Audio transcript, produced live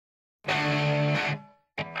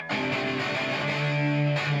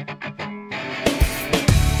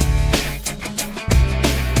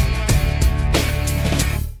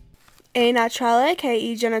È naturale che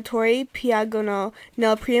I genitori piangano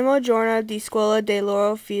nel primo giorno di scuola dei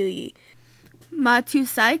loro figli. Ma tu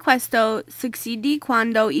sai questo succede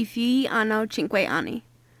quando I figli hanno 5 anni.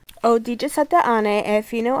 Ho 17 anni e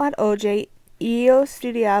fino ad oggi io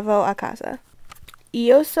studiavo a casa.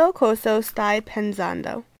 Io so cosa stai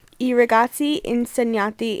pensando. I ragazzi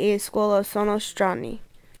insegnanti a scuola sono strani.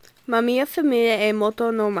 Ma mia famiglia è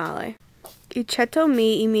molto normale. Eccetto me,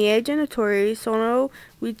 I miei genitori sono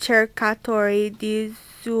ricercatori di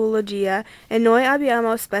zoologia e noi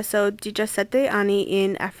abbiamo spesso 17 anni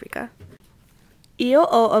in Africa. Io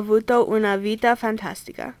ho avuto una vita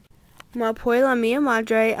fantastica. Ma poi la mia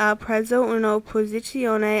madre ha preso una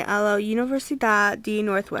posizione alla Università di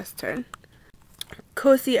Northwestern.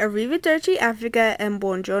 Così arrivederci Africa e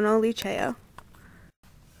buongiorno liceo.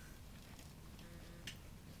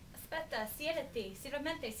 Aspetta, siediti,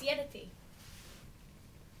 seriamente siediti.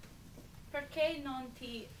 Perché non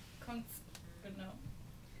ti conscrivono?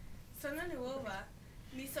 Sono nuova.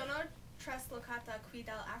 Mi sono traslocata qui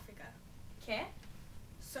dall'Africa. Che?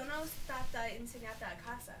 Sono stata insegnata a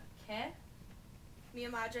casa. Che? Mia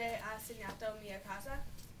madre ha insegnato mia casa.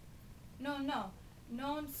 No,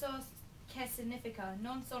 non so che significa,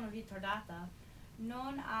 non sono ritardata.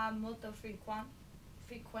 Non ha molto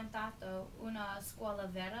frequentato una scuola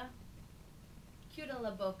vera. Chiuda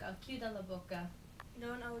la bocca.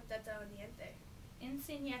 Non ho detto niente.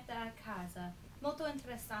 Insegnata a casa, molto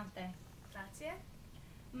interessante. Grazie.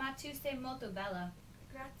 Ma tu sei molto bella.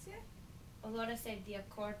 Grazie. Allora sei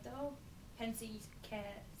d'accordo? Pensi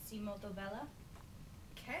che sei molto bella?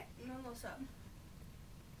 Che? Non lo so.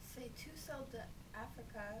 Se tu sei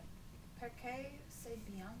d'Africa, perché sei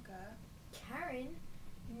bianca? Karen,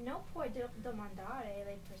 non puoi domandare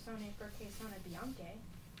alle persone perché sono bianche.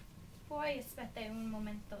 Puoi aspettare un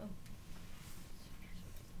momento.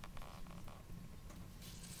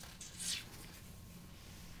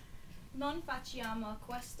 Non facciamo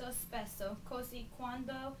questo spesso, così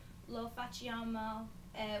quando lo facciamo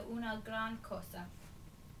è una gran cosa.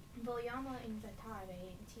 Vogliamo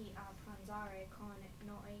invitare te a pranzare con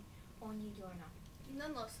noi ogni giorno.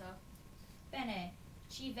 Non lo so. Bene,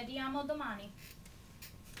 ci vediamo domani.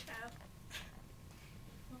 Ciao.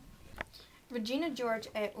 Regina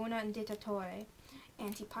George è una dittatore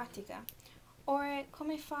antipatica. Ora,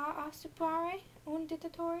 come fa a superare un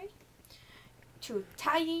dittatore? Tu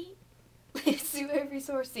tagli le sue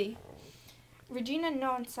risorse. Regina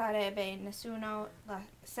non sarebbe nessuno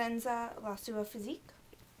senza la sua physique.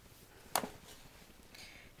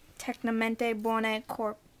 Tecnicamente buona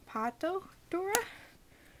corpatura.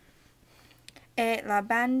 E la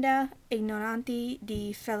banda ignorante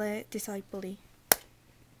di fedeli discepoli.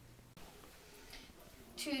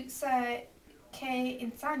 Tu sai che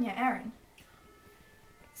insegna Erin?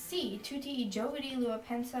 Sì, tutti I giovedì lui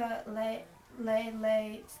pensa le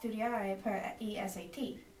studiare per I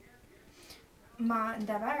SAT. Ma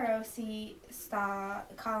davvero si sta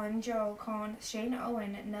calando con Shane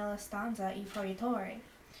Owen nella stanza I proiettori,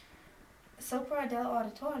 sopra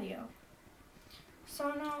dell'auditorio.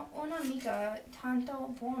 Sono un'amica tanto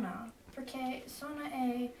buona, perché sono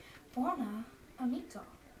una buona amica.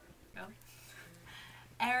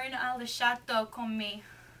 Erin ha lasciato con me.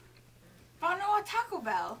 Vanno a Taco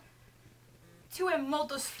Bell. Tu è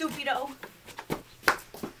molto stupido.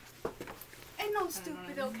 E non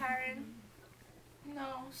stupido, Karen.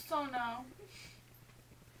 No, sono.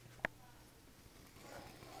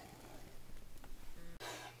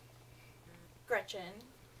 Gretchen,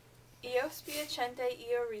 io spiacente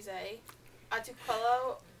io rise, a tu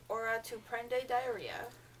quello ora tu prende diarrea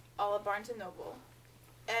alla Barnes & Noble,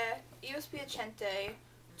 e io spiacente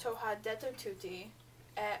t'ho detto tutti,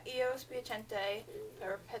 e io spiacente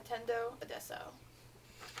ripetendo adesso.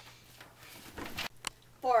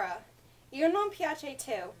 Bora, io non piace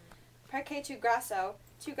tu, perché tu grasso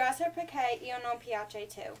perché io non piace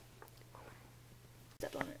tu.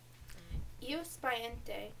 Io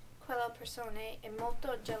spaiente quella persona è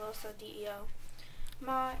molto gelosa di io,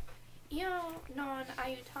 ma io non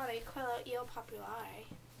aiutare quello io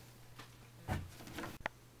popolare.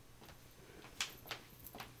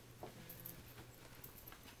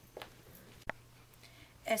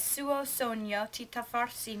 È suo sogno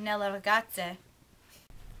tuffarsi nelle ragazze.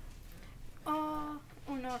 Oh,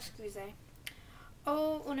 no, scusa.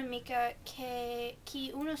 Ho un'amica che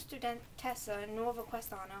una studentessa nuova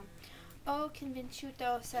quest'anno. Ho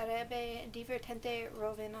convinto sarebbe divertente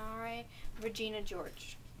rovinare Regina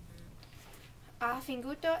George. Ha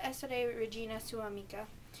finto essere Regina sua amica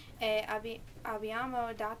e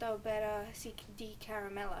abbiamo dato bere di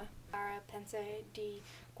caramella. Pensa di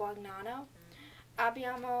guadagnare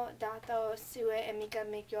Abbiamo dato sue amiche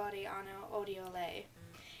migliori hanno odio lei.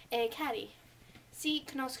 E Katie, si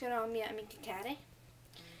conoscono mia amica Katie?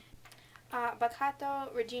 Ha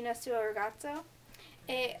beccato Regina suo ragazzo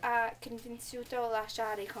e ha convinto a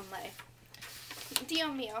lasciare con lei.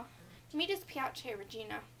 Dio mio, mi dispiace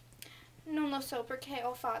Regina. Non lo so perché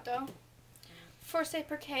ho fatto. Forse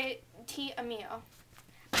perché ti amo.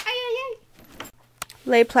 Ai ai ai!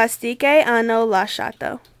 Le plastiche hanno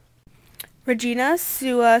lasciato. Regina,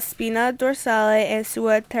 sua spina dorsale e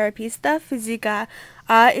sua terapista fisica,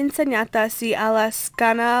 ha insegnatasi alla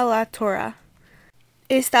scanalatura.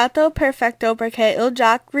 È stato perfetto perché il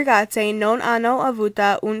già ragazze non hanno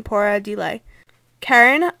avuto un pora di lei.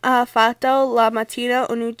 Karen ha fatto la mattina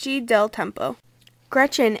un'uci del tempo.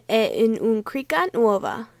 Gretchen è in un crica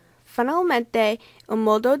nuova. Finalmente un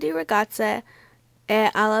modo di ragazze è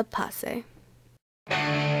alla pace.